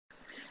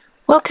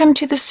Welcome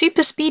to the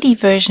super speedy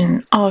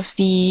version of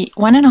the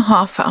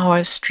 1.5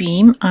 hour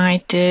stream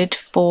I did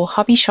for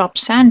Hobby Shop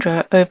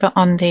Sandra over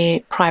on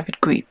their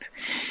private group.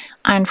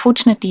 I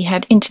unfortunately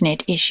had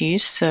internet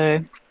issues,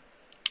 so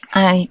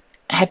I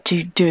had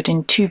to do it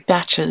in 2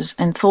 batches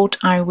and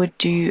thought I would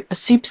do a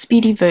super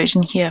speedy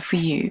version here for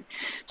you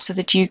so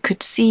that you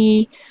could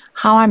see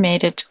how I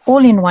made it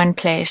all in one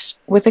place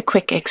with a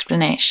quick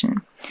explanation.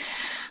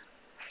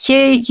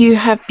 Here you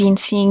have been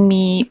seeing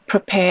me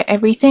prepare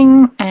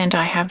everything, and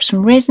I have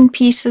some resin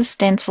pieces,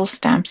 stencil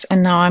stamps,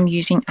 and now I'm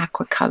using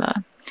Aqua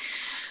color.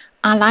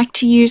 I like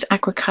to use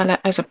Aqua color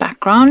as a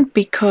background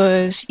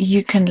because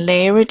you can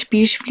layer it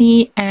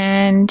beautifully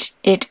and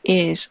it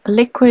is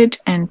liquid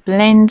and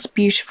blends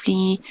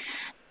beautifully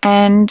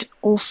and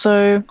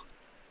also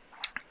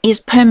is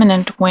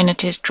permanent when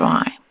it is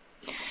dry.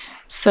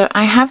 So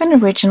I have an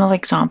original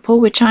example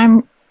which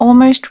I'm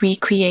almost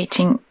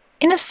recreating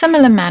in a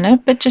similar manner,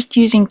 but just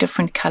using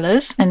different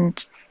colors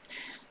and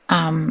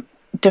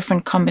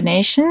different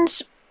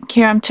combinations.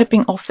 Here I'm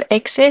tipping off the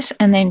excess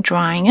and then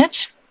drying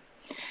it.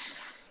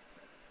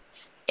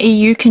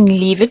 You can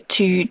leave it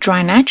to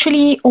dry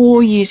naturally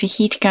or use a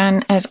heat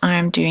gun as I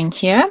am doing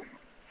here.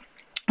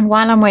 And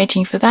while I'm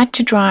waiting for that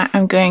to dry,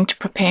 I'm going to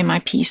prepare my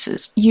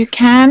pieces. You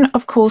can,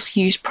 of course,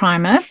 use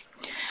primer.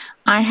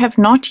 I have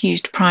not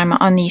used primer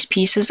on these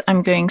pieces.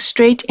 I'm going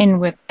straight in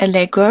with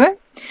Allegro.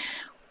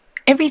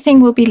 Everything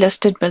will be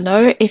listed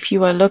below. If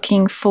you are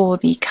looking for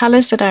the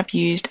colors that I've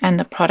used and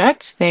the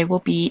products, they will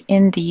be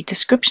in the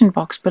description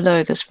box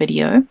below this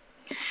video.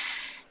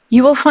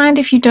 You will find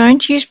if you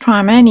don't use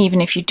primer, and even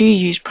if you do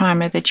use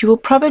primer, that you will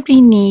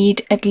probably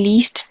need at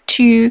least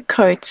 2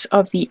 coats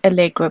of the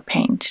Allegro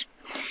paint.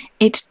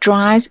 It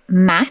dries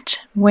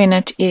matte when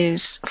it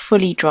is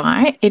fully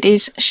dry. It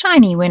is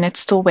shiny when it's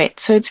still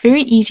wet, so it's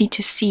very easy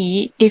to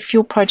see if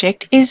your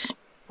project is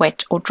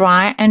wet or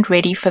dry and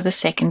ready for the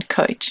second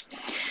coat.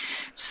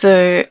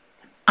 So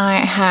I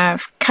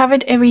have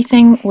covered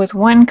everything with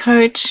 1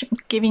 coat,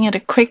 giving it a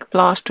quick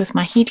blast with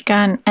my heat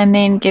gun, and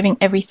then giving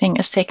everything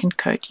a second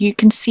coat. You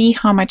can see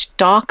how much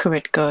darker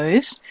it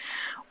goes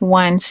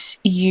once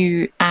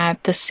you add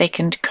the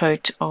second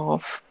coat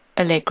of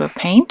Allegro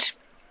paint.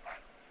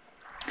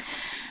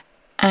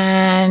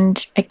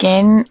 And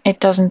again, it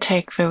doesn't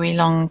take very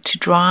long to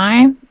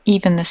dry,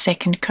 even the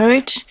second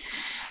coat.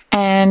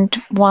 And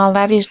while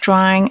that is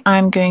drying,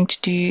 I'm going to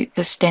do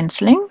the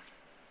stenciling.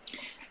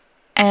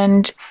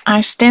 And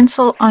I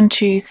stencil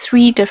onto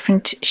 3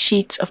 different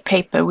sheets of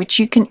paper, which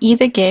you can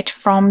either get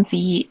from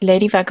the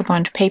Lady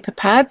Vagabond paper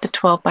pad, the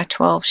 12 by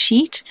 12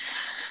 sheet,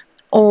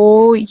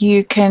 or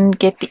you can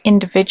get the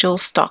individual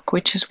stock,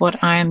 which is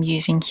what I am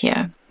using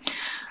here.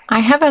 I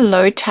have a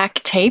low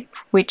tack tape,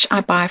 which I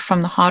buy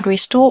from the hardware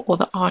store or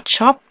the art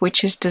shop,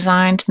 which is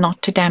designed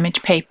not to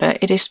damage paper.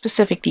 It is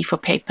specifically for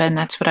paper, and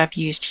that's what I've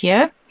used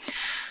here.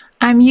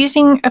 I'm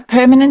using a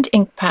permanent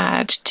ink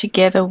pad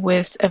together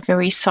with a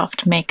very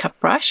soft makeup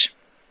brush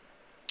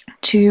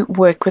to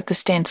work with the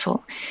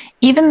stencil.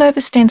 Even though the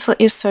stencil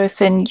is so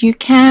thin, you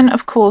can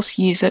of course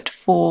use it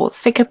for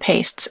thicker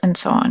pastes and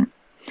so on.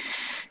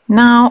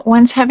 Now,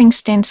 once having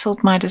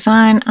stenciled my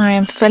design, I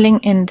am filling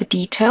in the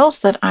details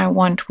that I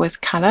want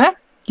with color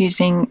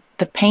using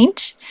the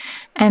paint,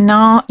 and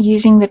now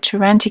using the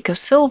Cerantica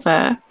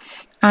silver,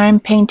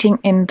 I'm painting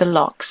in the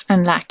locks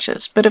and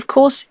latches, but of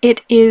course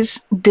it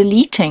is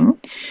deleting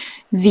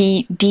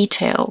the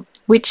detail,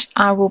 which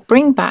I will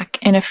bring back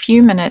in a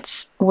few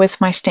minutes with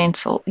my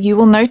stencil. You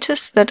will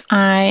notice that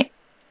I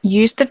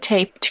used the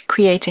tape to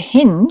create a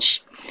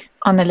hinge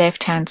on the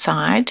left-hand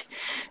side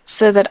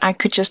so that I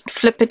could just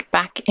flip it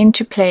back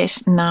into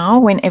place now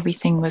when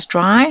everything was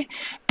dry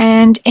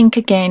and ink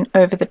again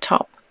over the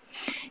top.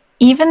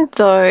 Even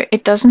though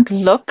it doesn't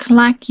look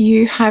like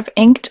you have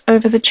inked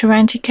over the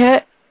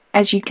Cerantica,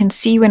 as you can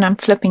see when I'm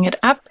flipping it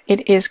up,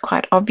 it is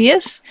quite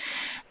obvious.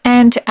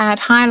 And to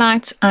add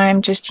highlights,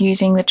 I'm just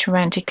using the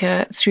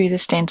Cerantica through the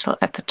stencil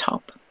at the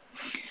top.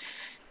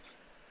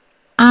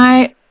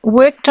 I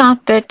worked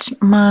out that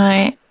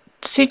my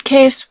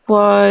suitcase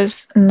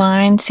was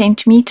 9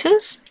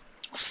 centimeters.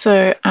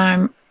 So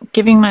I'm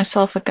giving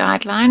myself a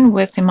guideline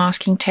with the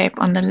masking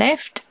tape on the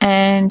left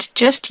and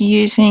just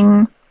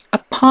using a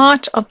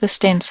part of the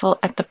stencil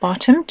at the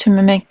bottom to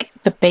mimic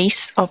the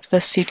base of the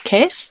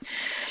suitcase,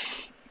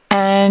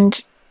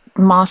 and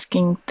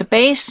masking the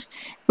base,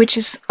 which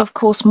is of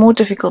course more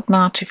difficult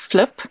now to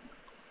flip,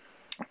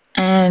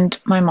 and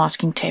my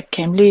masking tape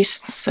came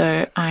loose,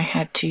 so I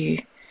had to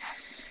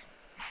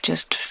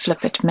just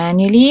flip it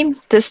manually.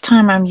 This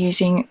time I'm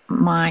using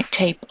my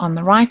tape on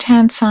the right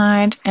hand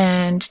side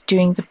and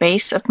doing the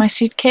base of my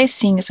suitcase,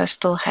 seeing as I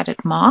still had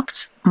it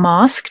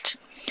masked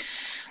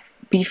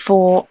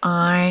before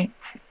I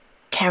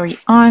carry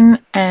on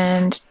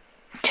and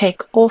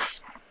take off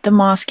the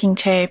masking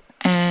tape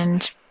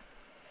and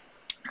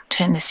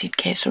turn the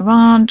suitcase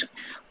around,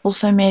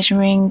 also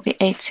measuring the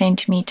 8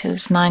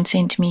 centimeters, 9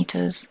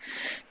 centimeters,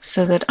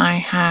 so that I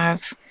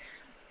have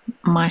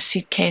my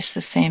suitcase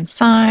the same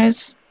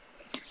size.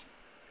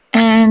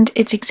 and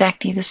it's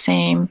exactly the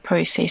same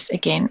process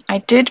again. I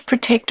did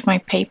protect my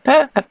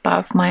paper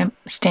above my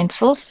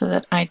stencil so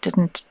that I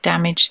didn't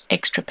damage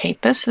extra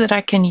paper, so that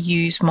I can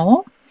use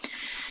more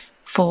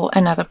for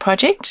another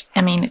project.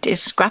 I mean, it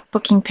is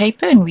scrapbooking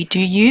paper and we do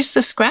use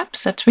the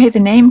scraps. That's where the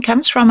name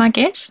comes from, I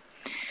guess.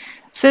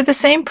 So the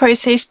same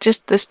process,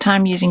 just this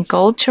time using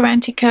gold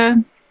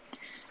Cerantica,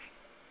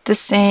 the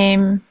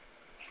same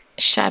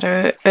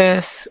shadow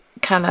earth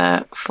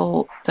color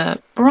for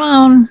the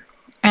brown,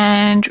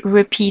 and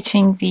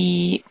repeating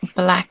the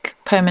black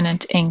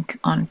permanent ink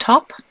on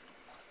top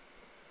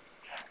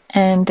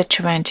and the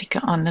Cerantica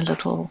on the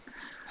little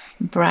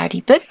brady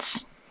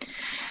bits.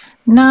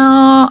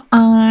 Now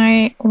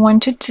I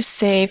wanted to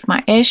save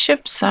my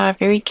airship, so I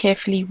very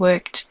carefully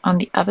worked on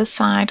the other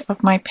side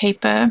of my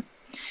paper,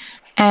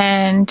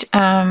 and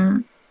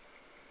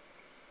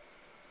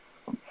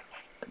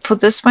for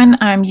this one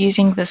I'm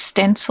using the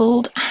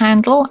stenciled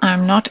handle.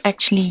 I'm not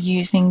actually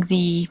using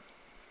the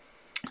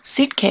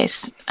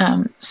suitcase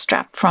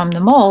strap from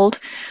the mold,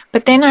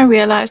 but then I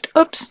realized,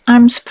 oops,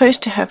 I'm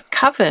supposed to have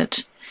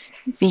covered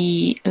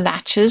the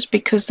latches,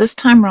 because this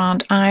time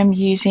around I'm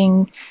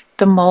using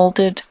the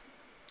molded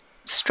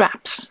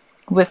straps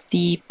with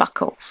the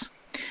buckles,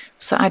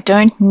 so I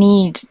don't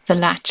need the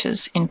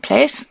latches in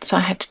place. So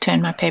I had to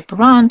turn my paper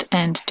around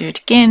and do it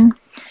again.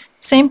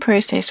 Same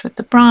process with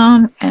the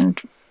brown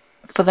and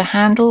for the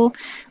handle.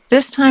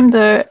 This time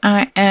though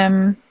I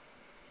am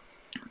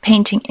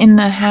painting in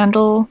the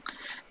handle,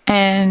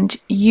 and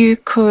you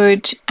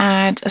could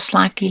add a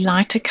slightly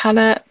lighter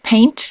color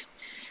paint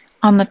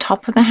on the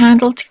top of the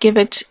handle to give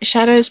it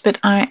shadows, but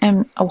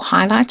or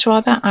highlights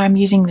rather, I'm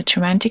using the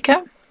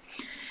Cerantica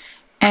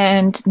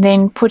and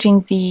then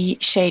putting the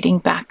shading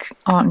back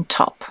on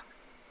top.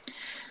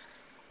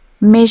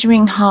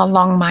 Measuring how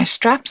long my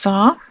straps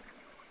are,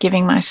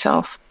 giving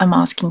myself a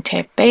masking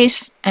tape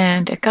base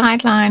and a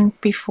guideline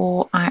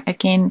before I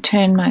again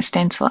turn my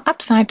stencil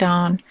upside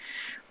down,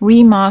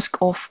 remask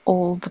off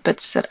all the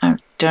bits that I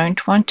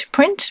don't want to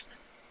print,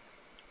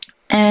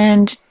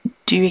 and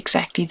do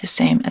exactly the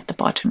same at the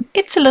bottom.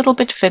 It's a little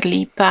bit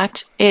fiddly,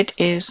 but it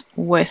is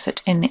worth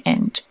it in the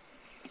end.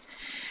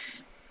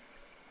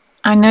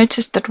 I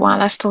noticed that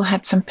while I still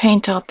had some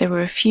paint out, there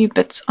were a few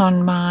bits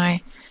on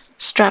my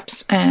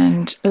straps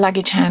and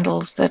luggage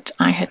handles that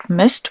I had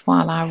missed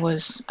while I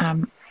was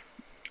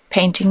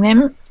painting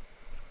them.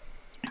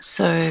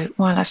 So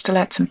while I still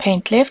had some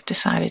paint left,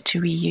 decided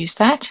to reuse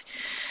that.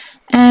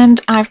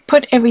 And I've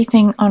put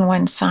everything on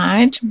one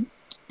side.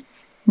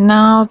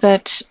 Now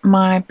that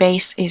my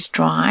base is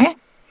dry,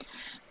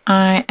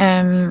 I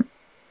am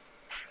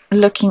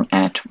looking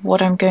at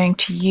what I'm going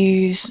to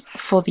use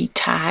for the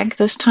tag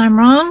this time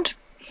round,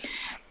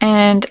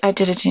 and I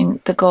did it in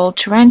the gold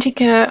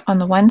Cerantica on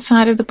the one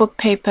side of the book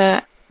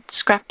paper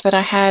scrap that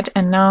I had,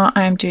 and now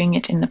I'm doing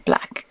it in the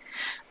black.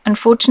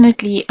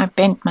 Unfortunately, I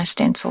bent my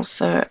stencil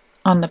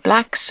on the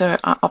black, so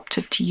I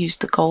opted to use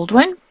the gold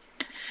one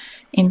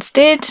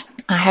instead.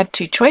 I had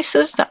two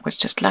choices, that was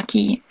just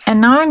lucky.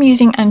 And now I'm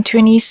using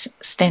Antonie's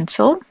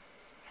stencil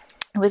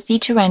with the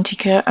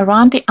Cerantica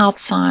around the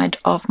outside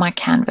of my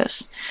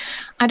canvas.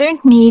 I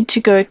don't need to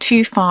go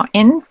too far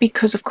in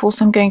because of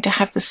course I'm going to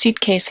have the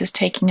suitcases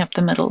taking up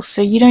the middle,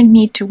 so you don't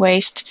need to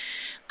waste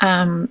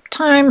time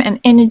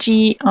and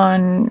energy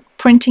on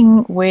printing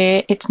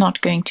where it's not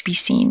going to be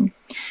seen.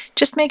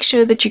 Just make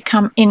sure that you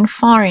come in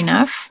far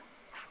enough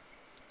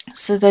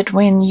so that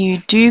when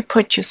you do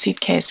put your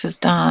suitcases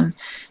down,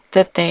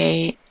 that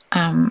they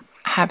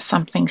have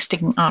something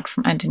sticking out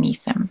from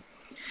underneath them.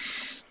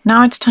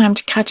 Now it's time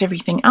to cut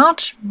everything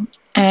out,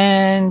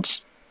 and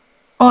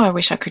oh, I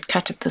wish I could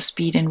cut at this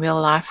speed in real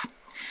life.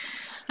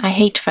 I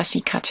hate fussy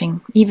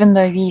cutting, even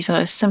though these are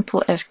as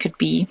simple as could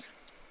be.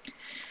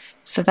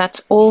 So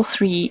that's all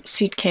three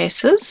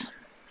suitcases,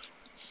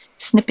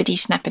 snippety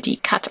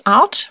snappity cut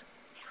out.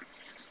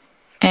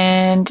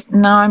 And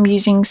now I'm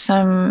using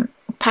some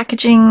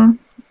packaging,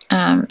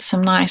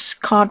 some nice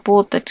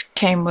cardboard that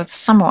came with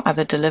some or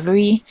other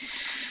delivery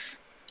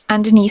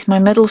underneath my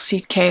middle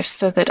suitcase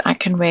so that I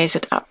can raise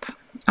it up.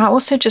 I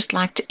also just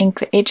like to ink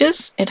the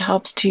edges. It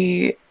helps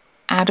to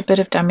add a bit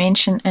of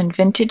dimension and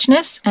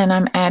vintageness, and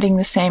I'm adding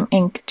the same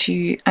ink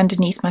to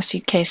underneath my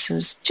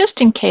suitcases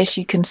just in case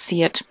you can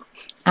see it,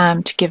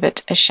 to give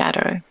it a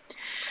shadow.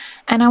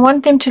 And I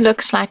want them to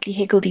look slightly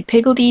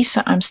higgledy-piggledy,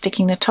 so I'm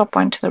sticking the top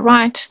one to the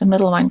right, the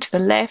middle one to the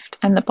left,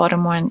 and the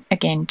bottom one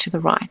again to the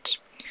right.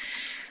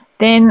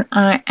 Then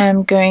I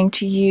am going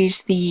to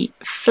use the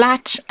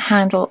flat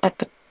handle at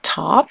the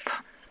top,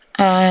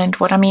 and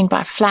what I mean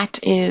by flat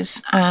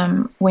is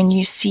when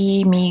you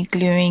see me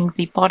gluing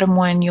the bottom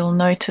one, you'll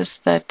notice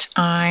that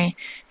I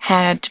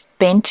had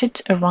bent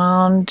it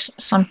around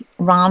some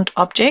round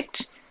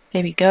object.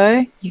 There we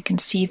go, you can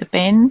see the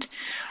bend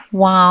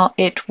while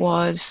it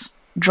was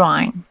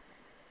drying.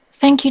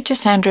 Thank you to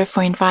Sandra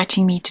for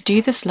inviting me to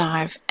do this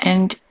live,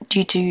 and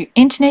due to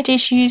internet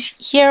issues,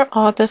 here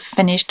are the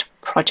finished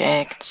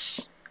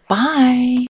projects. Bye!